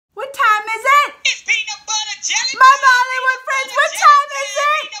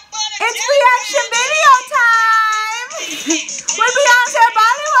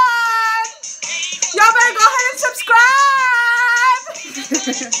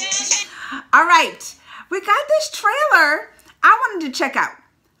All right, we got this trailer I wanted to check out.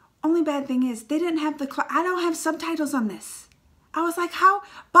 Only bad thing is they didn't have I don't have subtitles on this. I was like, how?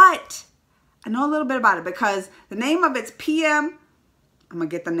 But I know a little bit about it because the name of it's PM, I'm gonna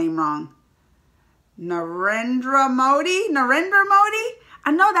get the name wrong. Narendra Modi?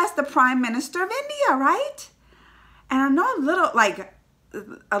 I know that's the Prime Minister of India, right? And I know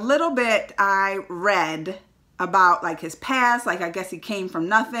a little bit I read about like his past, like I guess he came from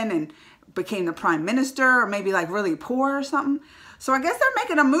nothing and became the Prime Minister, or maybe like really poor or something. So I guess they're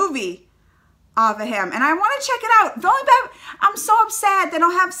making a movie off of him, and I want to check it out. The only bad, I'm so upset they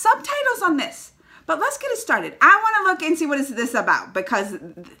don't have subtitles on this. But let's get it started. I want to look and see what is this about because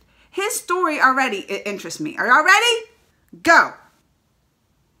his story already interests me. Are y'all ready? Go.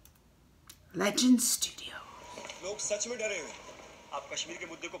 Legend Studio. लोग सच में डरे हुए। आप कश्मीर के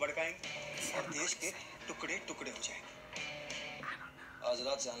मुद्दे को भड़काएंगे और देश के टुकड़े-टुकड़े हो जाएंगे। आज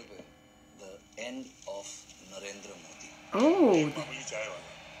रात चैनल पे The End of Narendra Modi. Oh. मामूली चाय वाला।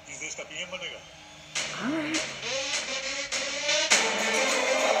 इस देश का पीएम बनेगा। All right.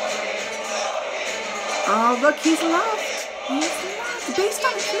 Oh, look, he's loved. He's loved. Based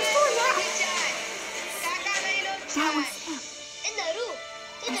on a true story, yeah. That was him.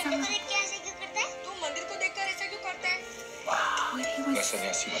 Oh, and he was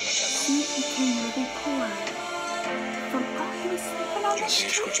he became really poor. From he was sleeping on the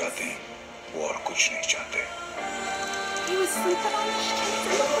streets. वो और कुछ नहीं चाहते। He was sleeping on the streets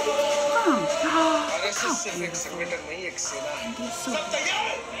and look where he came from. RSS सिर्फ एक संगठन नहीं, एक सेना है। सब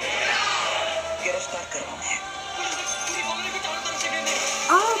तैयार? गिरफ्तार करवाएंगे।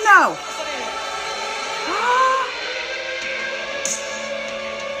 Oh no!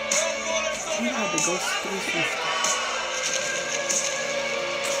 He had to go through some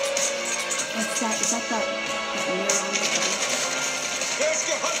stuff. Is that mirror on the phone?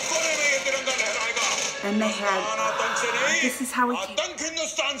 And they had, this is how he came. आतंक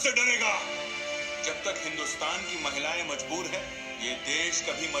हिंदुस्तान से डरेगा। जब तक हिंदुस्तान की महिलाएं मजबूर हैं, ये देश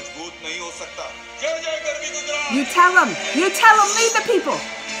कभी मजबूत नहीं हो सकता। जय जय Garvi Gujarat. You tell them, lead the people.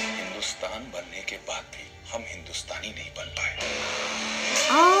 Hindustan बनने के बाद भी हम हिंदुस्तानी नहीं बन पाए।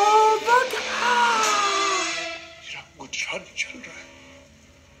 Oh, look! मेरा गुजरात चल रहा है।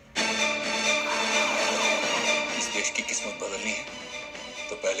 इस देश की किस्मत बदलनी है,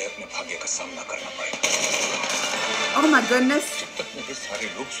 तो पहले अपने भाग्य का सामना करना पड़ेगा। Oh my goodness! जब तक मेरे सारे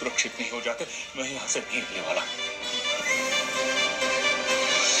लोग सुरक्षित नहीं हो जाते, मैं यहाँ से नहीं हिलने वाला।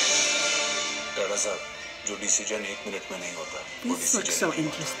 टाटा साहब, जो डिसीजन 1 मिनट में नहीं होता, वो This looks decision so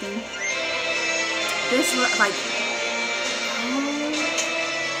interesting. This looks like.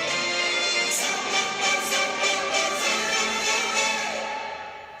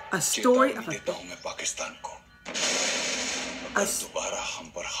 A story of a. देता हूँ मैं पाकिस्तान को। अगर दोबारा हम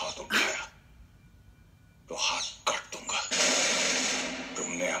पर हाथ उठाया, तो हाथ काट दूंगा।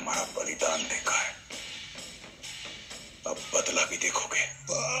 तुमने हमारा बलिदान देखा है, अब बदला भी देखोगे।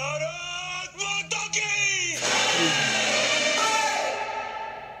 भारत माता की!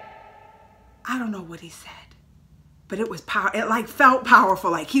 I don't know what he said, but it was power. It like felt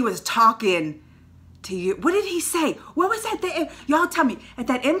powerful, like he was talking to you. What did he say? What was that? Y'all tell me at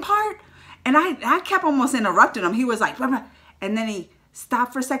that end part. And I kept almost interrupting him. He was like, and then he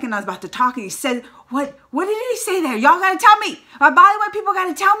stopped for a second. I was about to talk, and he said, "What did he say there? Y'all gotta tell me. My Bollywood people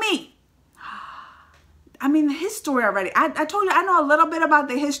gotta tell me." I mean, his story already. I told you I know a little bit about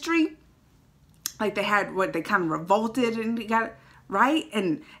the history. Like they had they kind of revolted and he got right,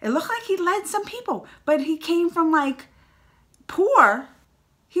 and it looked like he led some people, but he came from like poor.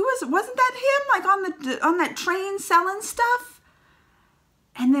 Wasn't that him like on that train selling stuff,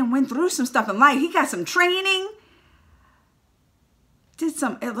 and then went through some stuff in life. He got some training.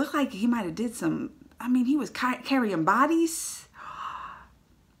 It looked like he might have did some. I mean, he was carrying bodies.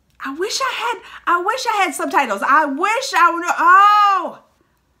 I wish I had subtitles. I wish I would. Oh,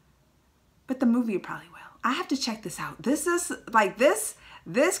 but the movie probably will. I have to check this out. This is like this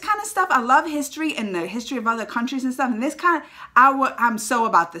kind of stuff. I love history and the history of other countries and stuff. And this kind of, I'm so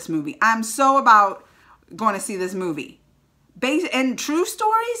about this movie. I'm so about going to see this movie. Based in true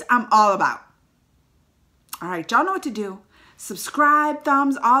stories, I'm all about. All right, y'all know what to do. Subscribe,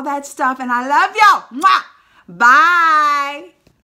 thumbs, all that stuff. And I love y'all. Bye.